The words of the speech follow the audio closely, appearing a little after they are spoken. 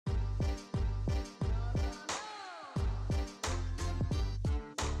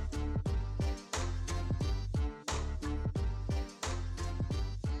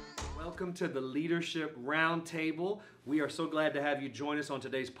welcome to the Leadership Roundtable. We are so glad to have you join us on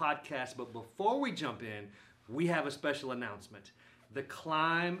today's podcast. But before we jump in, we have a special announcement. The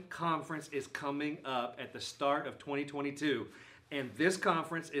Climb Conference is coming up at the start of 2022. And this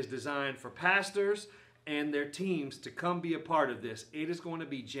conference is designed for pastors and their teams to come be a part of this. It is going to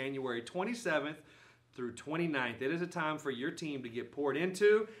be January 27th through 29th. It is a time for your team to get poured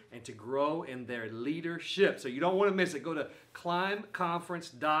into and to grow in their leadership. So you don't want to miss it. Go to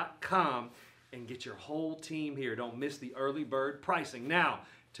climbconference.com and get your whole team here. Don't miss the early bird pricing. Now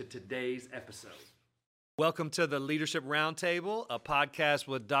to today's episode. Welcome to the Leadership Roundtable, a podcast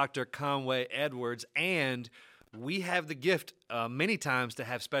with Dr. Conway Edwards, and we have the gift many times to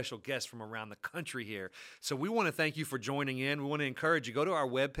have special guests from around the country here. So we want to thank you for joining in. We want to encourage you, go to our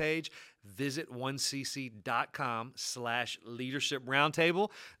webpage, visit 1cc.com/leadership roundtable.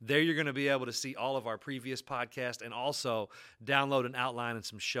 There you're going to be able to see all of our previous podcasts and also download an outline and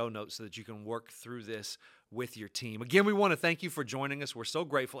some show notes so that you can work through this with your team. Again, we want to thank you for joining us. We're so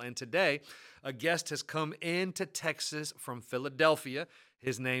grateful. And today, a guest has come into Texas from Philadelphia.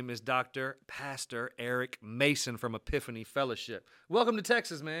 His name is Dr. Pastor Eric Mason from Epiphany Fellowship. Welcome to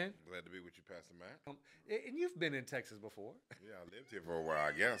Texas, man. Glad to be with you, Pastor Matt. And you've been in Texas before. Yeah, I lived here for a while,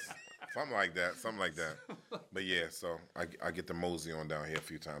 I guess. Something like that. But yeah, so I get to mosey on down here a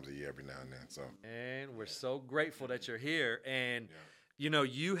few times a year every now and then. So. And we're so grateful that you're here. And, you know,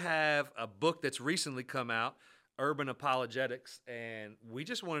 you have a book that's recently come out, Urban Apologetics, and we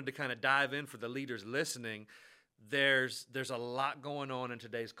just wanted to kind of dive in for the leaders listening. There's a lot going on in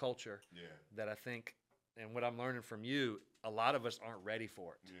today's culture that I think, and what I'm learning from you, a lot of us aren't ready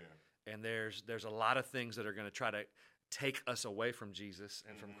for it. Yeah. And there's a lot of things that are going to try to take us away from Jesus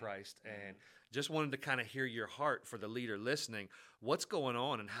and from Christ. And just wanted to kind of hear your heart for the leader listening. What's going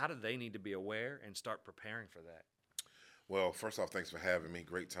on and how do they need to be aware and start preparing for that? Well, first off, thanks for having me.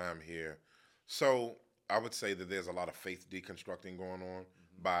 Great time here. So I would say that there's a lot of faith deconstructing going on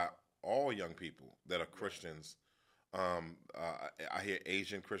by all young people that are Christians. I hear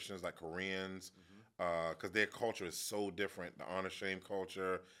Asian Christians like Koreans, because their culture is so different. The honor shame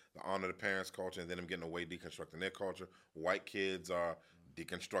culture, the honor the parents culture, and then them getting away deconstructing their culture. White kids are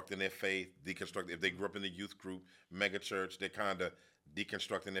deconstructing their faith, if they grew up in the youth group, mega church, they're kind of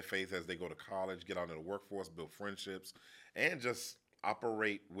deconstructing their faith as they go to college, get out in the workforce, build friendships, and just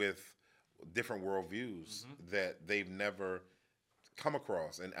operate with different worldviews that they've never come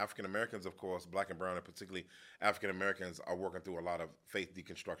across. And African Americans, of course, Black and brown, and particularly African Americans, are working through a lot of faith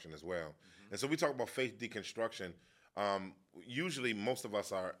deconstruction as well. And so we talk about faith deconstruction. Usually most of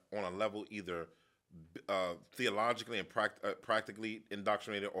us are on a level either theologically and practically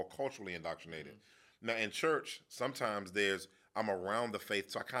indoctrinated or culturally indoctrinated. Now in church, sometimes I'm around the faith,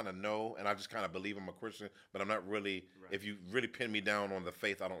 so I kind of know, and I just kind of believe I'm a Christian, but I'm not really, if you really pin me down on the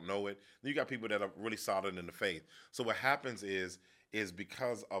faith, I don't know it. Then you got people that are really solid in the faith. So what happens is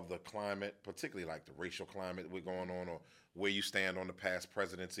because of the climate, particularly like the racial climate we're going on, or where you stand on the past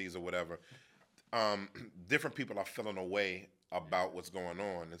presidencies or whatever, different people are feeling away about what's going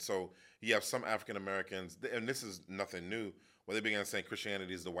on. And so you have some African Americans, and this is nothing new, where they began saying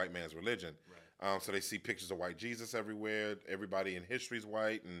Christianity is the white man's religion. So they see pictures of white Jesus everywhere. Everybody in history is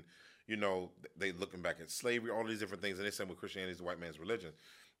white, and they looking back at slavery, all these different things, and they say, well, Christianity is the white man's religion.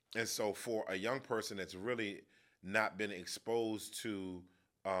 And so for a young person that's really not been exposed to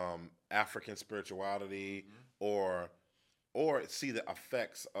African spirituality or see the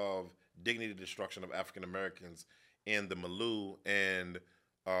effects of dignity destruction of African Americans in the milieu and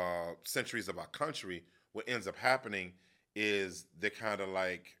centuries of our country, what ends up happening is they're kind of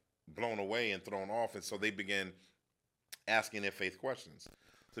like blown away and thrown off, and so they begin asking their faith questions.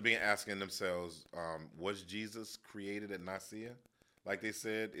 So they begin asking themselves, was Jesus created at Nicaea? Like they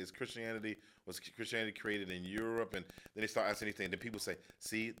said, was Christianity created in Europe? And then they start asking anything. Then people say,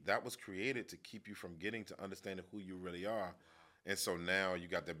 see, that was created to keep you from getting to understanding who you really are. And so now you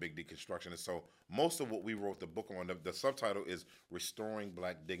got that big deconstruction. And so most of what we wrote the book on, the subtitle is Restoring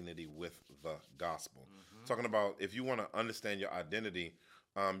Black Dignity with the Gospel. Talking about if you want to understand your identity,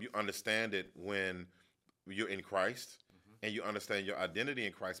 you understand it when you're in Christ, and you understand your identity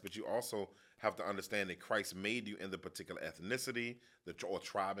in Christ, but you also have to understand that Christ made you in the particular ethnicity, or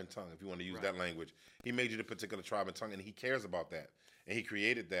tribe and tongue, if you want to use that language. He made you the particular tribe and tongue, and he cares about that, and he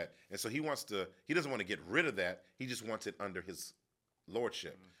created that. And so he doesn't want to get rid of that. He just wants it under his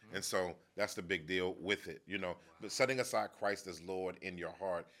lordship. And so that's the big deal with it, but setting aside Christ as Lord in your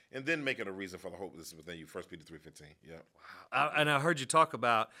heart, and then make it a reason for the hope that's within you. 1 Peter 3:15. Yeah. Wow. And I heard you talk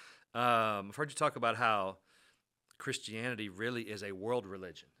about, how Christianity really is a world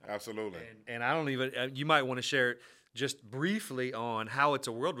religion. Absolutely. And I don't even, you might want to share just briefly on how it's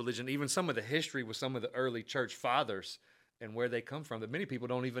a world religion, even some of the history with some of the early church fathers and where they come from that many people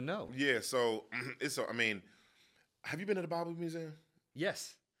don't even know. Yeah, so I mean, have you been to the Bible Museum?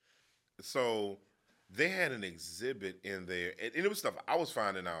 Yes. So they had an exhibit in there, and it was stuff I was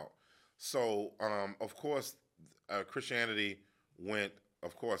finding out. So, of course, Christianity went,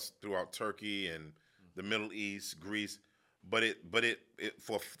 of course, throughout Turkey and the Middle East, Greece, but it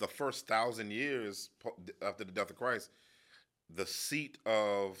for the first 1,000 years after the death of Christ, the seat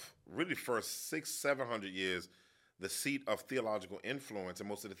of really first 600-700 years, the seat of theological influence, and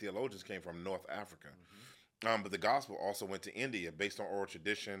most of the theologians came from North Africa. But the gospel also went to India based on oral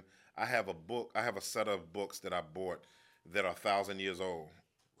tradition. I have a set of books that I bought that are 1,000 years old.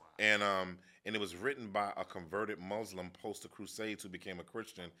 Wow. And it was written by a converted Muslim post the Crusades who became a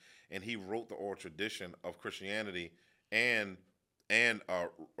Christian, and he wrote the oral tradition of Christianity and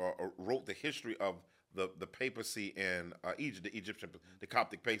wrote the history of the papacy in Egypt, the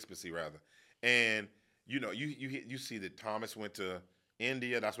Coptic papacy rather. And you see that Thomas went to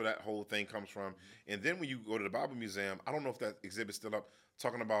India. That's where that whole thing comes from. And then when you go to the Bible Museum, I don't know if that exhibit's still up,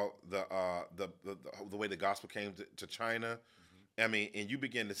 talking about the way the gospel came to China. I mean, and you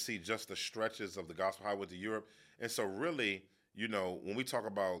begin to see just the stretches of the gospel, how it went to Europe. And so really, when we talk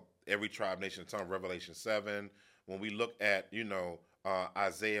about every tribe, nation, and tongue, Revelation 7, when we look at,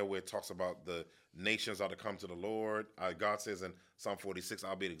 Isaiah, where it talks about the nations are to come to the Lord. God says in Psalm 46,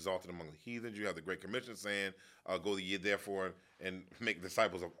 I'll be exalted among the heathens. You have the Great Commission saying, go ye therefore and make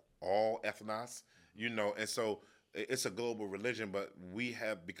disciples of all ethnos, and so it's a global religion, but we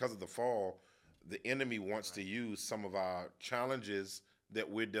have, because of the fall, the enemy wants to use some of our challenges that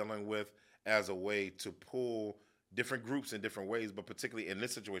we're dealing with as a way to pull different groups in different ways, but particularly in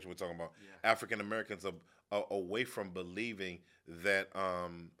this situation we're talking about, African Americans away from believing that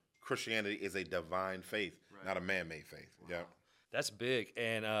Christianity is a divine faith, not a man-made faith. Wow. Yeah. That's big,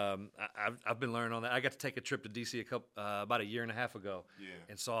 and I've been learning on that. I got to take a trip to D.C. about a year and a half ago,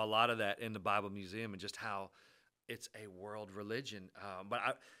 and saw a lot of that in the Bible Museum, and just how it's a world religion. But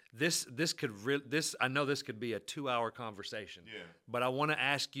I know this could be a 2-hour conversation. Yeah. But I want to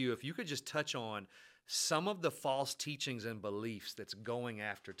ask you if you could just touch on some of the false teachings and beliefs that's going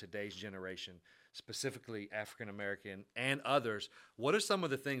after today's generation, specifically African American and others. What are some of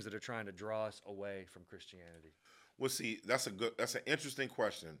the things that are trying to draw us away from Christianity? Well, see, that's an interesting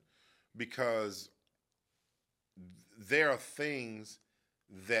question, because there are things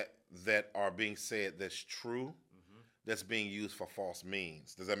that are being said that's true, that's being used for false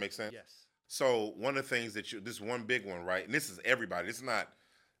means. Does that make sense? Yes. So one of the things this one big one, right? And this is everybody. This is not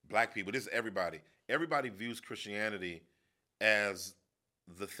black people. This is everybody. Everybody views Christianity as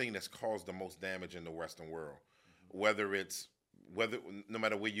the thing that's caused the most damage in the Western world. No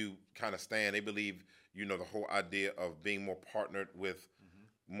matter where you kind of stand, they believe, the whole idea of being more partnered with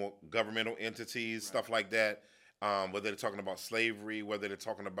more governmental entities, stuff like that. Whether they're talking about slavery, whether they're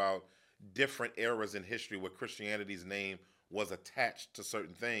talking about different eras in history where Christianity's name was attached to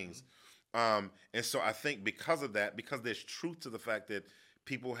certain things. And so I think because of that, because there's truth to the fact that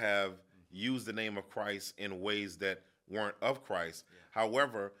people have used the name of Christ in ways that weren't of Christ. Yeah.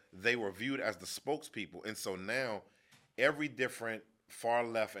 However, they were viewed as the spokespeople. And so now every different far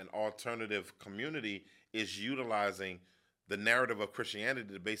left and alternative community is utilizing the narrative of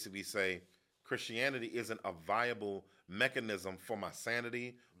Christianity to basically say Christianity isn't a viable mechanism for my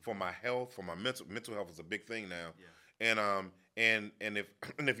sanity, for my health, for my mental health is a big thing now. Yeah. And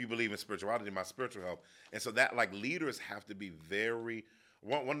if you believe in spirituality, my spiritual health. And so that, like, leaders have to be very,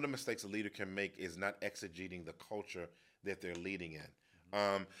 one of the mistakes a leader can make is not exegeting the culture that they're leading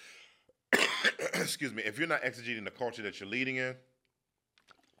in. Excuse me. If you're not exegeting the culture that you're leading in,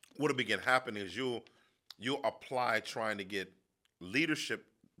 what'll begin happening is you'll apply trying to get leadership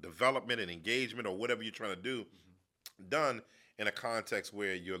development and engagement or whatever you're trying to do done in a context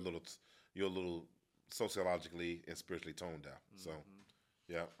where you're a little sociologically and spiritually toned down. So,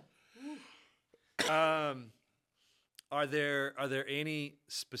 yeah. Are there any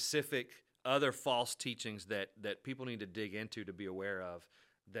specific other false teachings that people need to dig into to be aware of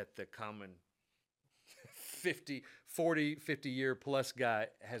that the common 50 year plus guy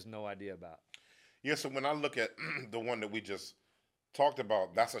has no idea about? Yeah, so when I look at the one that we just talked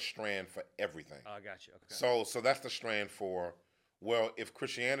about, that's a strand for everything. Oh, I got you. Okay. So that's the strand for, well, if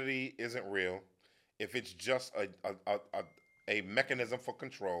Christianity isn't real, if it's just a mechanism for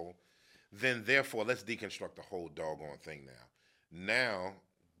control, then therefore let's deconstruct the whole doggone thing now. Now,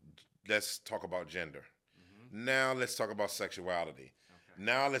 let's talk about gender. Now let's talk about sexuality. Okay.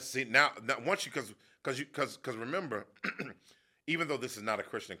 Now let's see. Now once you, because remember, even though this is not a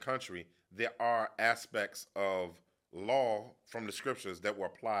Christian country, there are aspects of law from the scriptures that were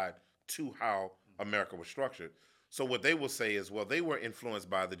applied to how America was structured. So what they will say is, well, they were influenced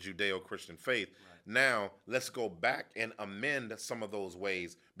by the Judeo-Christian faith. Right. Now let's go back and amend some of those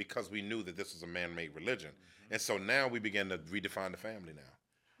ways because we knew that this was a man-made religion. Mm-hmm. And so now we begin to redefine the family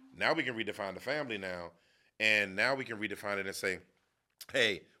now. We can redefine the family now, and now we can redefine it and say,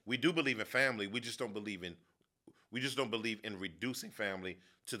 hey, we do believe in family. We just don't believe in reducing family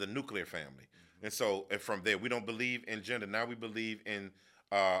to the nuclear family. Mm-hmm. And so, and from there, we don't believe in gender. Now we believe in,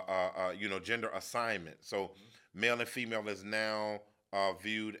 gender assignment. So, mm-hmm. male and female is now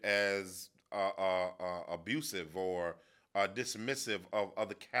viewed as abusive or dismissive of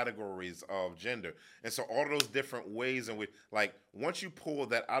other categories of gender. And so all of those different ways in which, like, once you pull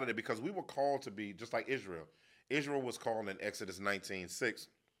that out of there, because we were called to be just like Israel. Israel was called in Exodus 19:6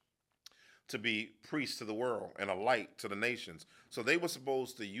 to be priests to the world and a light to the nations. So they were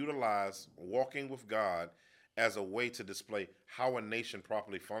supposed to utilize walking with God as a way to display how a nation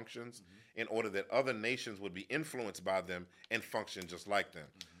properly functions, mm-hmm. in order that other nations would be influenced by them and function just like them.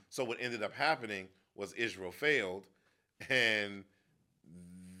 Mm-hmm. So what ended up happening was Israel failed and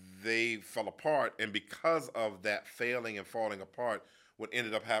they fell apart. And because of that failing and falling apart, what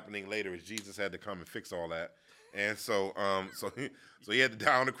ended up happening later is Jesus had to come and fix all that. And so he had to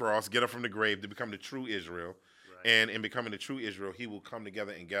die on the cross, get up from the grave to become the true Israel. Right. And in becoming the true Israel, he will come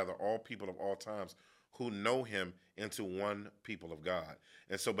together and gather all people of all times who know him into one people of God.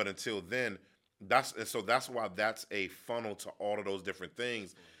 And so, but until then, that's why that's a funnel to all of those different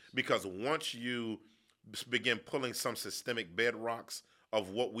things. Because once you begin pulling some systemic bedrocks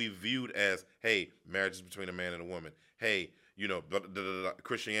of what we viewed as, hey, marriage is between a man and a woman. Hey,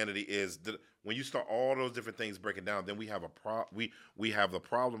 Christianity is, when you start all those different things breaking down, then we have we have the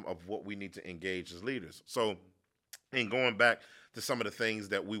problem of what we need to engage as leaders. So, in going back to some of the things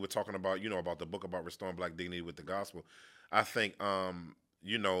that we were talking about, about the book about restoring Black dignity with the gospel, I think,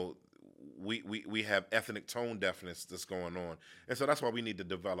 we have ethnic tone deafness that's going on. And so that's why we need to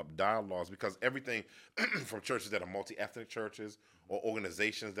develop dialogues, because everything from churches that are multi-ethnic churches or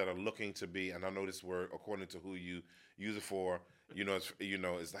organizations that are looking to be, and I know this word, according to who you use it for,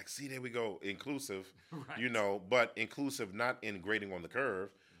 it's like, see, there we go, inclusive, right. But inclusive not in grading on the curve,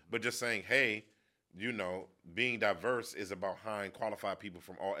 but just saying, hey, being diverse is about hiring qualified people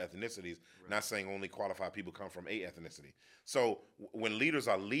from all ethnicities, right. Not saying only qualified people come from a ethnicity. So when leaders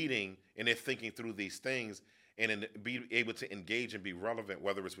are leading and they're thinking through these things and be able to engage and be relevant,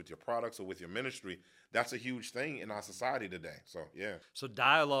 whether it's with your products or with your ministry, that's a huge thing in our society today. So, yeah. So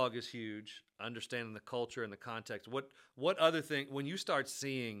dialogue is huge, understanding the culture and the context. What other thing, when you start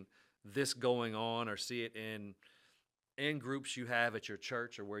seeing this going on or see it in groups you have at your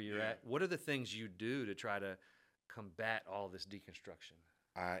church or where you're at, what are the things you do to try to combat all this deconstruction?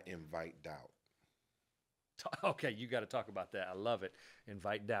 I invite doubt. Okay, you got to talk about that. I love it.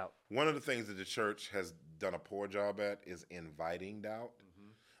 Invite doubt. One of the things that the church has done a poor job at is inviting doubt.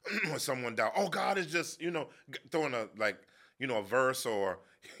 Mm-hmm. When someone doubt, oh, God is just, throwing a verse or,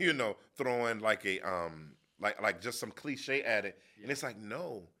 throwing like a, like just some cliche at it. Yeah. And it's like,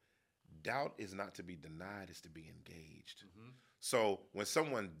 no. Doubt is not to be denied, it's to be engaged. Mm-hmm. So when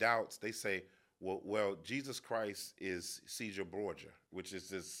someone doubts, they say, well, Jesus Christ is Caesar Borgia, which is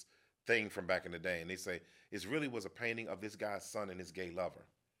this thing from back in the day. And they say, it really was a painting of this guy's son and his gay lover.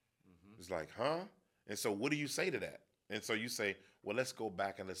 Mm-hmm. It's like, huh? And so what do you say to that? And so you say, well, let's go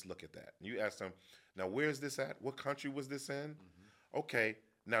back and let's look at that. And you ask them, now, where's this at? What country was this in? Mm-hmm. Okay,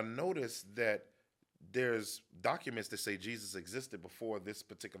 now notice that there's documents that say Jesus existed before this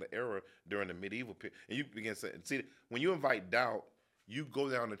particular era during the medieval period. And you begin to say, see, when you invite doubt, you go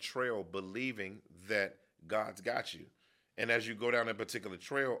down the trail believing that God's got you. And as you go down a particular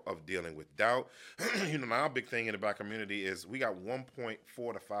trail of dealing with doubt, our big thing in the Black community is we got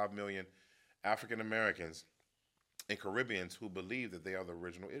 1.4 to 5 million African Americans and Caribbeans who believe that they are the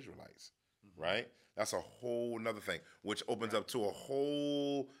original Israelites, mm-hmm. right? That's a whole nother thing, which opens up to a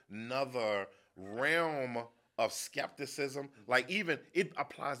whole nother realm of skepticism. Like, even it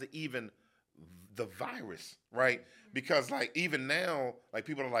applies to even the virus, right? Because like even now, like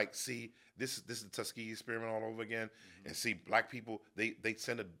people are like, see, this is the Tuskegee experiment all over again. Mm-hmm. And see, Black people, they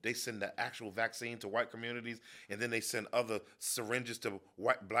send the actual vaccine to white communities, and then they send other syringes to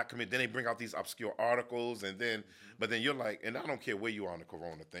Black communities. Then they bring out these obscure articles, and then but then you're like, and I don't care where you are on the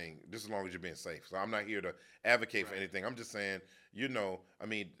corona thing, just as long as you're being safe. So I'm not here to advocate for anything. I'm just saying, I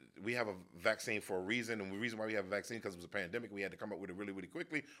mean, we have a vaccine for a reason, and the reason why we have a vaccine because it was a pandemic. We had to come up with it really, really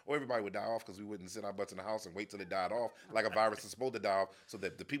quickly, or everybody would die off because we wouldn't sit our butts in the house and wait till it died off, like a virus is supposed to die off, so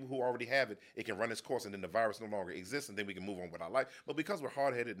that the people who already have it, it can run its course, and then the virus no longer exists, and then we can move on with our life. But because we're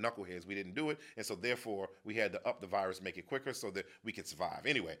hard-headed knuckleheads, we didn't do it, and so therefore we had to up the virus, make it quicker, so that we could survive.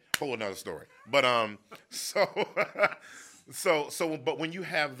 Anyway, whole another story. But but when you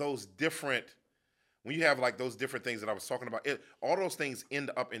have those different. When you have like those different things that I was talking about, all those things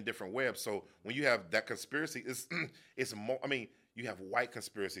end up in different webs. So when you have that conspiracy, it's more. I mean, you have white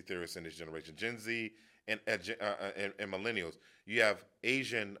conspiracy theorists in this generation, Gen Z and millennials. You have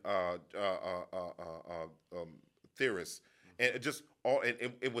Asian theorists, and it just all.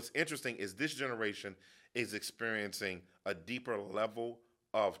 And what's interesting is this generation is experiencing a deeper level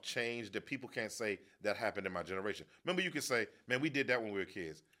of change that people can't say that happened in my generation. Remember, you could say, "Man, we did that when we were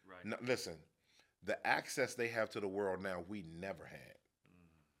kids." Right. No, listen. The access they have to the world now, we never had.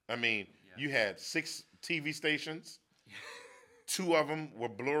 I mean, you had 6 TV stations. 2 of them were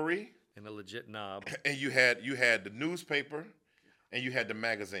blurry. And a legit knob. And you had the newspaper, and you had the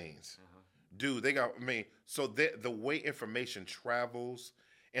magazines. Dude, so the way information travels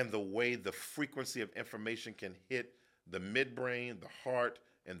and the way the frequency of information can hit the midbrain, the heart,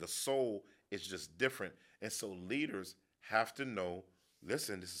 and the soul is just different. And so leaders have to know,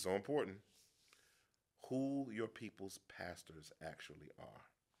 listen, this is so important, who your people's pastors actually are.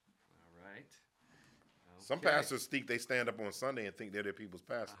 All right. Okay. Some pastors think they stand up on Sunday and think they're their people's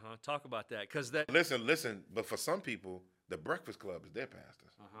pastor. Talk about that, because Listen. But for some people, the Breakfast Club is their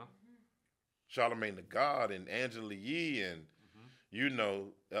pastors. Charlamagne the God and Angela Yee and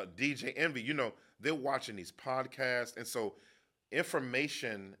DJ Envy. They're watching these podcasts, and so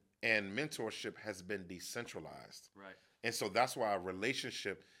information and mentorship has been decentralized. Right. And so that's why a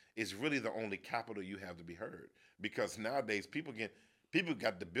relationship is really the only capital you have to be heard, because nowadays people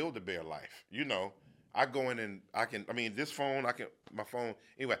got to build a bare life. I go in and my phone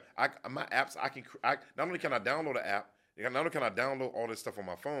anyway. My apps not only can I download an app, not only can I download all this stuff on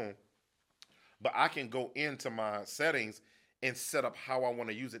my phone, but I can go into my settings and set up how I want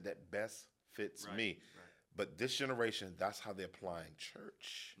to use it that best fits me. Right. But this generation, that's how they're applying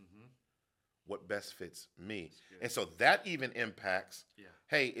church. What best fits me. And so that even impacts,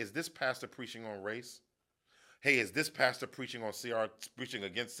 hey, is this pastor preaching on race? Hey, is this pastor preaching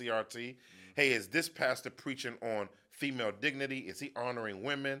against CRT? Hey, is this pastor preaching on female dignity? Is he honoring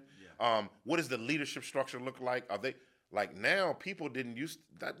women? What does the leadership structure look like? Are they like now? People didn't used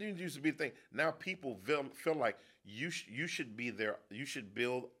to be the thing. Now people feel like you should be there. You should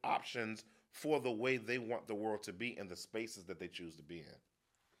build options for the way they want the world to be and the spaces that they choose to be in.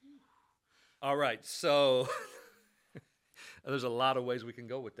 All right, so there's a lot of ways we can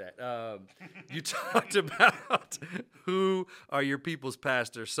go with that. You talked about who are your people's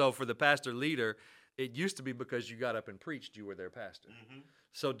pastors. So for the pastor leader, it used to be because you got up and preached, you were their pastor.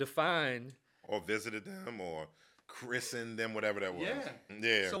 So define. Or visited them or christened them, whatever that was.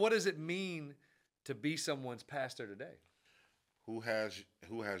 Yeah. So what does it mean to be someone's pastor today? Who has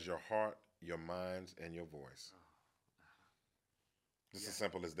your heart, your minds, and your voice. It's as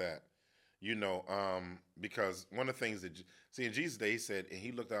simple as that. Because one of the things that, in Jesus' day, he said, and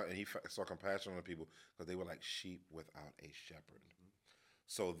he looked out and he saw compassion on the people because they were like sheep without a shepherd.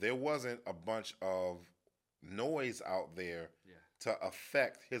 So there wasn't a bunch of noise out there to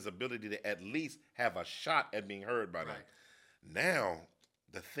affect his ability to at least have a shot at being heard by them. Now,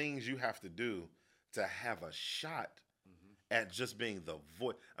 the things you have to do to have a shot at just being the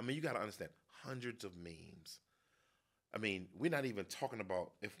voice. I mean, you got to understand, hundreds of memes. I mean, we're not even talking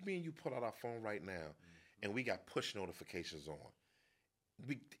about, if me and you pull out our phone right now and we got push notifications on,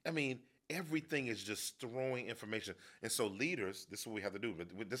 everything is just throwing information. And so leaders, this is what we have to do,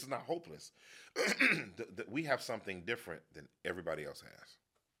 but this is not hopeless. We have something different than everybody else has.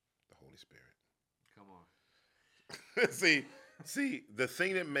 The Holy Spirit. Come on. See, the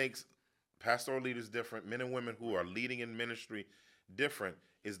thing that makes pastoral leaders different, men and women who are leading in ministry different,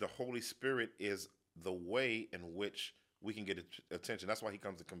 is the Holy Spirit is the way in which we can get attention. That's why he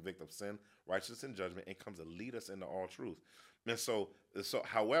comes to convict of sin, righteousness, and judgment, and comes to lead us into all truth. And so,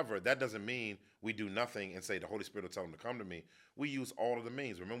 however, that doesn't mean we do nothing and say the Holy Spirit will tell them to come to me. We use all of the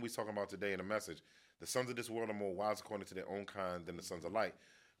means. Remember we was talking about today in the message, the sons of this world are more wise according to their own kind than the sons of light.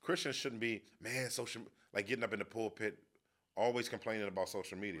 Christians shouldn't be, getting up in the pulpit, always complaining about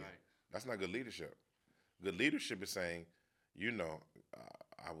social media. Right. That's not good leadership. Good leadership is saying,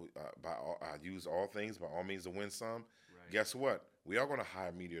 I use all things by all means to win some. Right. Guess what? We are going to hire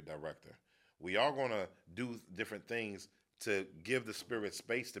a media director. We are going to do different things to give the Spirit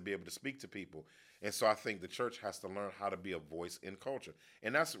space to be able to speak to people. And so I think the church has to learn how to be a voice in culture.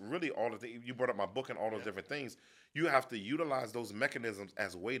 And that's really all of the, you brought up my book and all those different things. You have to utilize those mechanisms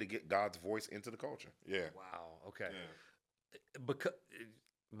as a way to get God's voice into the culture. Yeah. Wow. Okay. Because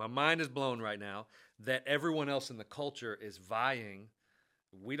my mind is blown right now that everyone else in the culture is vying.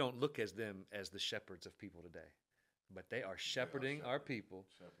 We don't look as them as the shepherds of people today, but they are shepherding our people.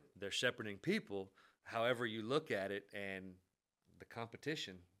 They're shepherding people, however you look at it, and the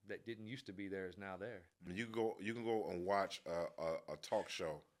competition that didn't used to be there is now there. You can go and watch a talk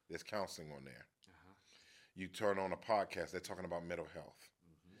show. There's counseling on there. You turn on a podcast, they're talking about mental health.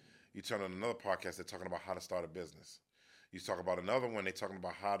 You turn on another podcast, they're talking about how to start a business. You talk about another one, they're talking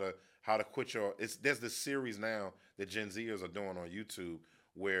about how to quit your. There's this series now that Gen Zers are doing on YouTube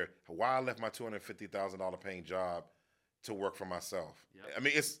where why I left my $250,000 paying job to work for myself. Yep. I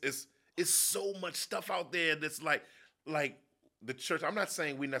mean, it's so much stuff out there that's like the church. I'm not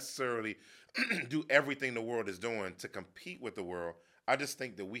saying we necessarily do everything the world is doing to compete with the world. I just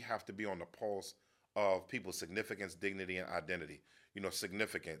think that we have to be on the pulse of people's significance, dignity, and identity. You know,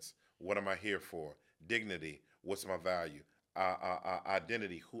 significance. What am I here for? Dignity. What's my value?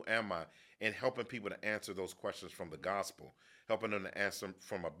 Identity. Who am I? And helping people to answer those questions from the gospel, helping them to answer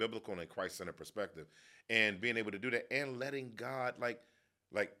from a biblical and Christ-centered perspective, and being able to do that and letting God, like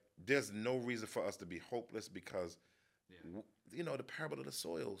there's no reason for us to be hopeless because, you know, the parable of the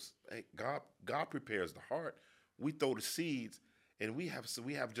soils. Hey, God prepares the heart. We throw the seeds. And we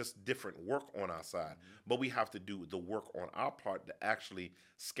have just different work on our side, but we have to do the work on our part to actually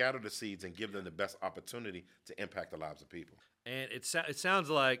scatter the seeds and give them the best opportunity to impact the lives of people. And it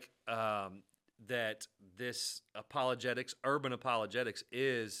sounds like that this urban apologetics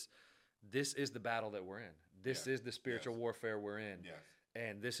is the battle that we're in. This is the spiritual warfare we're in,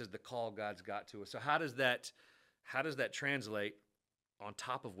 and this is the call God's got to us. So how does that translate on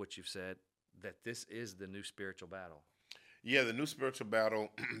top of what you've said that this is the new spiritual battle? Yeah, the new spiritual battle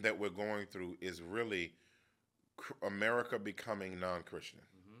that we're going through is really America becoming non-Christian.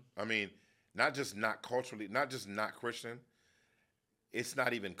 I mean, not just not Christian. It's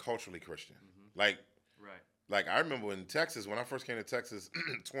not even culturally Christian. Like I remember in Texas, when I first came to Texas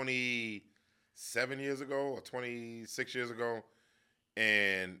 27 years ago or 26 years ago,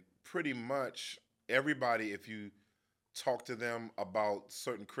 and pretty much everybody, if you talk to them about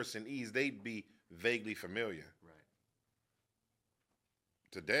certain Christianese, they'd be vaguely familiar.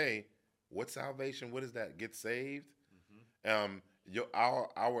 Today, what's salvation? What is that? Get saved? Our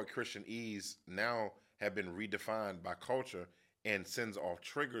Christianese now have been redefined by culture and sends off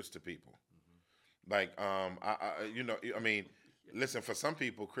triggers to people. Like, listen, for some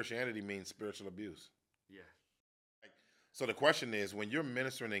people, Christianity means spiritual abuse. Yeah. So the question is, when you're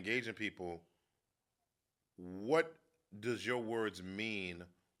ministering and engaging people, what does your words mean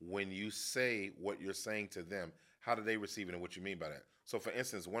when you say what you're saying to them? How do they receive it and what you mean by that? So, for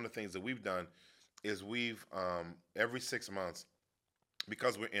instance, one of the things that we've done is we've, every 6 months,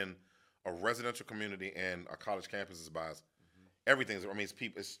 because we're in a residential community and a college campus is by us, everything's, it's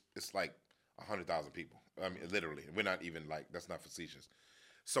people, it's like 100,000 people. I mean, literally. We're not even that's not facetious.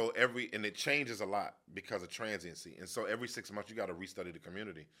 So and it changes a lot because of transiency. And so every 6 months, you got to restudy the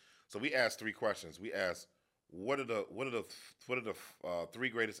community. So we asked 3 questions. We asked, what are the 3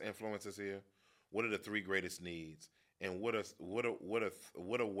 greatest influences here? What are the 3 greatest needs? And what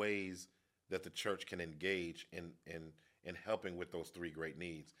are ways that the church can engage in helping with those 3 great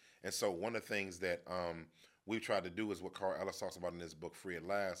needs? And so one of the things that we've tried to do is what Carl Ellis talks about in his book, Free at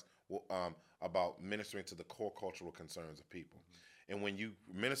Last, about ministering to the core cultural concerns of people. And when you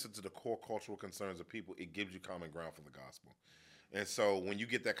minister to the core cultural concerns of people, it gives you common ground for the gospel. And so when you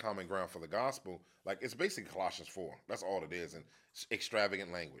get that common ground for the gospel, it's basically Colossians 4. That's all it is, and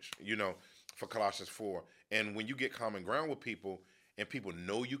extravagant language, for Colossians 4. And when you get common ground with people and people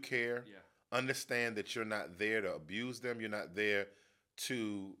know you care, understand that you're not there to abuse them, you're not there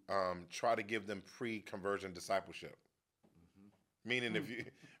to try to give them pre-conversion discipleship. Meaning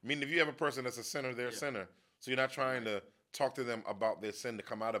if you have a person that's a sinner, they're a sinner. So you're not trying to talk to them about their sin to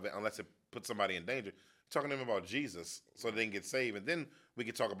come out of it unless it puts somebody in danger. Talking to them about Jesus so they can get saved, and then we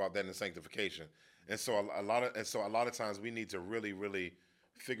can talk about that in sanctification. And so a lot of times we need to really, really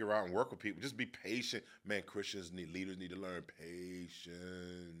figure out and work with people. Just be patient, man. Leaders need to learn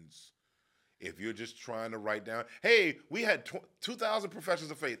patience. If you're just trying to write down, hey, we had 2,000 professions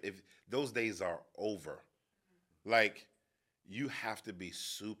of faith. If those days are over, you have to be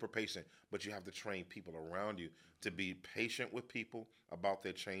super patient, but you have to train people around you to be patient with people about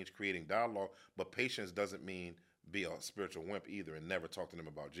their change, creating dialogue. But patience doesn't mean be a spiritual wimp either and never talk to them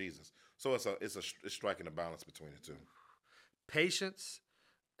about Jesus. So it's striking a balance between the two. patience,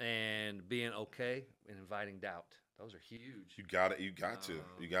 and being okay and inviting doubt. Those are huge. You got it. You got to.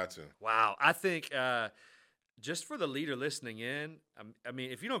 Wow. I think just for the leader listening in, I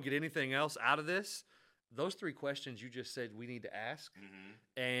mean, if you don't get anything else out of this, those 3 questions you just said we need to ask.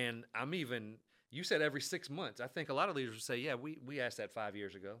 Mm-hmm. And you said every 6 months. I think a lot of leaders would say, yeah, we asked that 5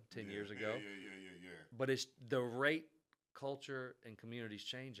 years ago, 10 years ago. Yeah. But it's the rate, culture, and community's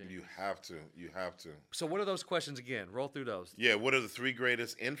changing. You have to. So what are those questions again? Roll through those. Yeah, what are the 3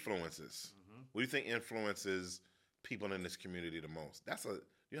 greatest influences? Mm-hmm. What do you think influences people in this community the most?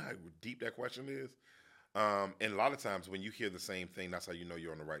 You know how deep that question is? And a lot of times when you hear the same thing, that's how you know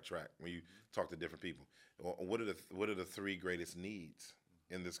you're on the right track. When you talk to different people, what are the 3 greatest needs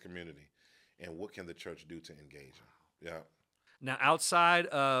in this community, and what can the church do to engage them? Yeah. Now, outside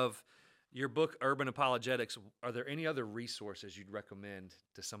of your book, Urban Apologetics, are there any other resources you'd recommend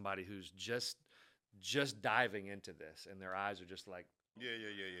to somebody who's just diving into this and their eyes are just like? Yeah.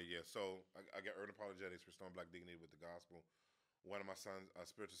 So I got Urban Apologetics, Restoring Black Dignity with the Gospel. One of my sons,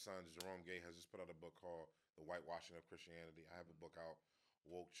 spiritual sons, Jerome Gay, has just put out a book called The Whitewashing of Christianity. I have a book out,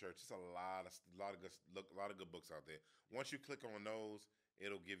 Woke Church. It's a lot of good books out there. Once you click on those,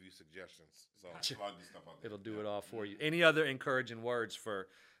 it'll give you suggestions. So Gotcha. A lot of good stuff out there. It'll do it all for you. Any other encouraging words for,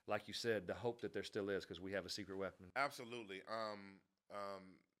 like you said, the hope that there still is, because we have a secret weapon? Absolutely.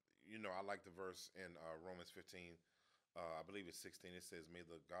 I like the verse in Romans 15. I believe it's 16. It says, "May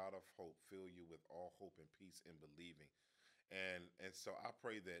the God of hope fill you with all hope and peace in believing." And so I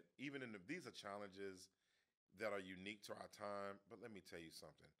pray that even these are challenges that are unique to our time, but let me tell you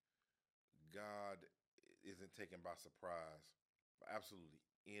something. God isn't taken by surprise for absolutely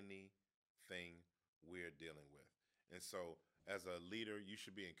anything we're dealing with. And so as a leader, you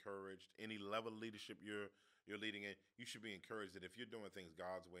should be encouraged. Any level of leadership you're leading in, you should be encouraged that if you're doing things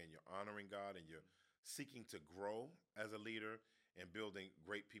God's way and you're honoring God and you're seeking to grow as a leader and building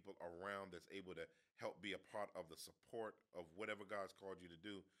great people around that's able to help be a part of the support of whatever God's called you to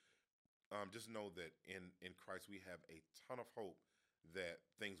do, just know that in Christ we have a ton of hope that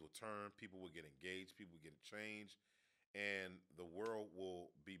things will turn, people will get engaged, people will get changed, and the world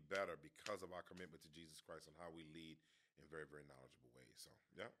will be better because of our commitment to Jesus Christ and how we lead in very, very knowledgeable ways. So,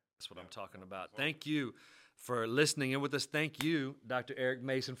 yeah. That's what I'm talking about. Thank you for listening in with us. Thank you, Dr. Eric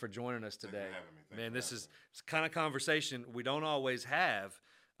Mason, for joining us today. Thanks for having me. Man, this is the kind of conversation we don't always have,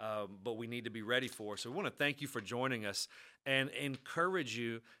 but we need to be ready for. So we want to thank you for joining us and encourage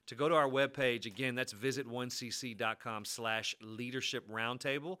you to go to our webpage. Again, that's visit1cc.com/leadership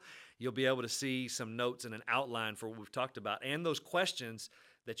roundtable. You'll be able to see some notes and an outline for what we've talked about and those questions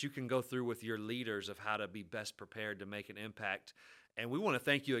that you can go through with your leaders of how to be best prepared to make an impact. And we want to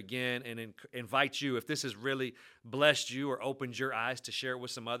thank you again and invite you, if this has really blessed you or opened your eyes, to share it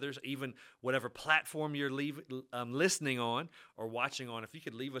with some others, even whatever platform you're listening on or watching on. If you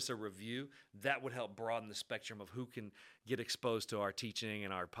could leave us a review, that would help broaden the spectrum of who can get exposed to our teaching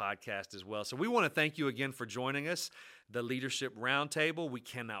and our podcast as well. So we want to thank you again for joining us, the Leadership Roundtable. We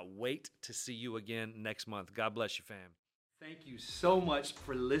cannot wait to see you again next month. God bless you, fam. Thank you so much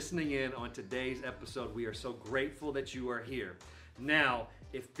for listening in on today's episode. We are so grateful that you are here. Now,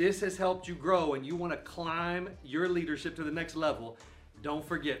 if this has helped you grow and you want to climb your leadership to the next level, don't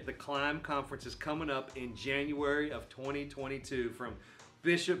forget the Climb Conference is coming up in January of 2022. From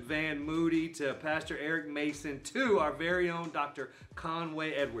Bishop Van Moody to Pastor Eric Mason to our very own Dr.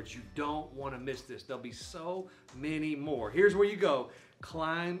 Conway Edwards. You don't want to miss this. There'll be so many more. Here's where you go,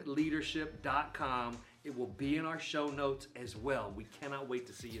 climbleadership.com. It will be in our show notes as well. We cannot wait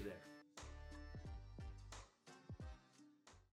to see you there.